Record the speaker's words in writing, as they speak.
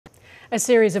A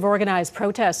series of organized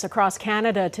protests across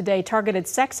Canada today targeted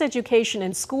sex education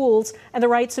in schools and the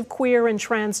rights of queer and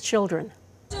trans children.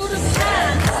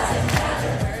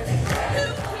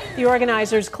 The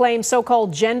organizers claim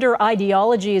so-called gender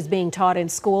ideology is being taught in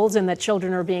schools and that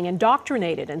children are being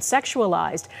indoctrinated and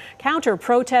sexualized.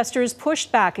 Counter-protesters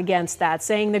pushed back against that,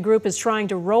 saying the group is trying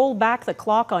to roll back the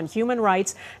clock on human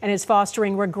rights and is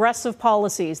fostering regressive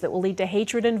policies that will lead to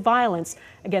hatred and violence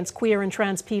against queer and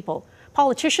trans people.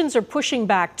 Politicians are pushing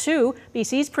back too.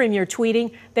 BC's Premier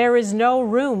tweeting, "There is no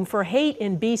room for hate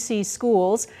in BC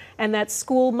schools," and that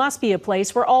school must be a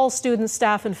place where all students,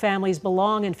 staff and families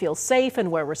belong and feel safe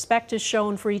and where respect is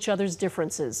shown for each other's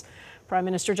differences. Prime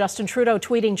Minister Justin Trudeau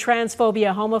tweeting,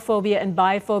 "Transphobia, homophobia and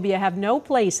biphobia have no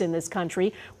place in this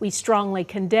country. We strongly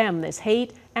condemn this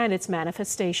hate and its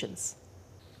manifestations."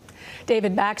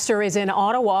 David Baxter is in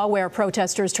Ottawa, where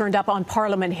protesters turned up on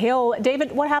Parliament Hill.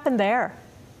 David, what happened there?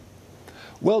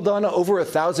 Well, Dawna, over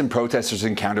 1,000 protesters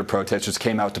and counter-protesters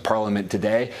came out to Parliament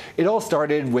today. It all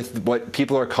started with what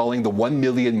people are calling the 1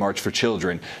 Million March for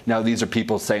Children. Now, these are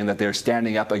people saying that they're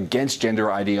standing up against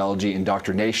gender ideology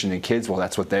indoctrination in kids. Well,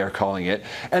 that's what they are calling it.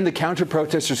 And the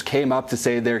counter-protesters came up to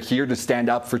say they're here to stand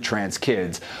up for trans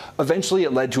kids. Eventually,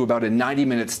 it led to about a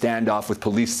 90-minute standoff with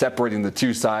police separating the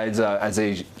two sides as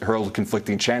they hurled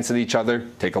conflicting chants at each other.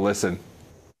 Take a listen.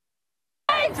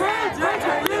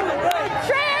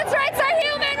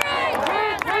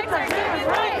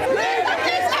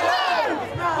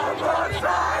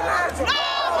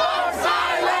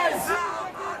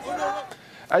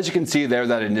 As you can see there,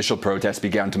 that initial protest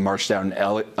began to march down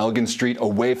Elgin Street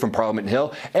away from Parliament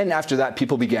Hill, and after that,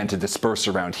 people began to disperse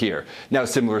around here. Now,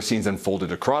 similar scenes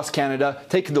unfolded across Canada.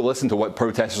 Take a listen to what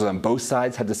protesters on both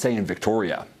sides had to say in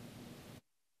Victoria.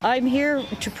 I'm here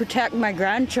to protect my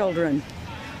grandchildren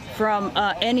from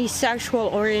any sexual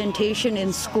orientation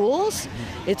in schools.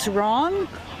 It's wrong.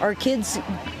 Our kids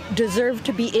deserve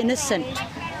to be innocent,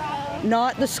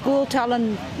 not the school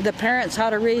telling the parents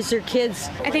how to raise their kids.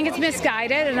 I think it's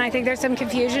misguided, and I think there's some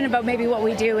confusion about maybe what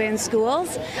we do in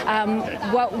schools.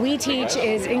 What we teach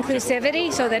is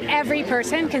inclusivity so that every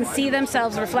person can see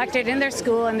themselves reflected in their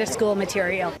school and their school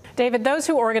material. David, those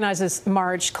who organize this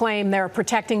march claim they're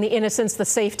protecting the innocence, the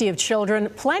safety of children.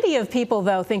 Plenty of people,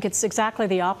 though, think it's exactly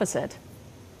the opposite.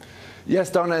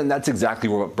 Yes, Dawna, and that's exactly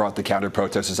what brought the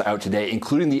counter-protesters out today,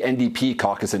 including the NDP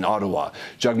caucus in Ottawa.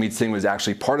 Jagmeet Singh was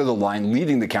actually part of the line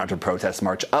leading the counter-protest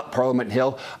march up Parliament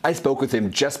Hill. I spoke with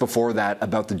him just before that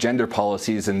about the gender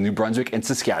policies in New Brunswick and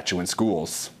Saskatchewan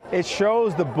schools. It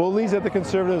shows the bullies that the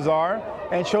Conservatives are,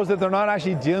 and it shows that they're not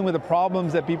actually dealing with the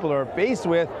problems that people are faced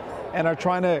with and are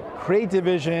trying to create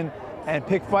division and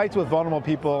pick fights with vulnerable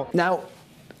people. Now,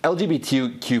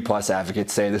 LGBTQ+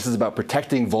 advocates say this is about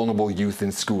protecting vulnerable youth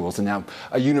in schools. And now,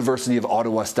 a University of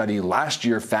Ottawa study last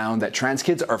year found that trans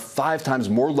kids are 5 times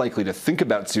more likely to think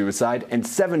about suicide and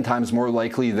 7 times more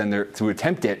likely to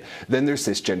attempt it than their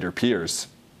cisgender peers.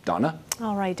 Dawna?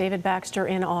 All right, David Baxter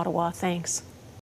in Ottawa. Thanks.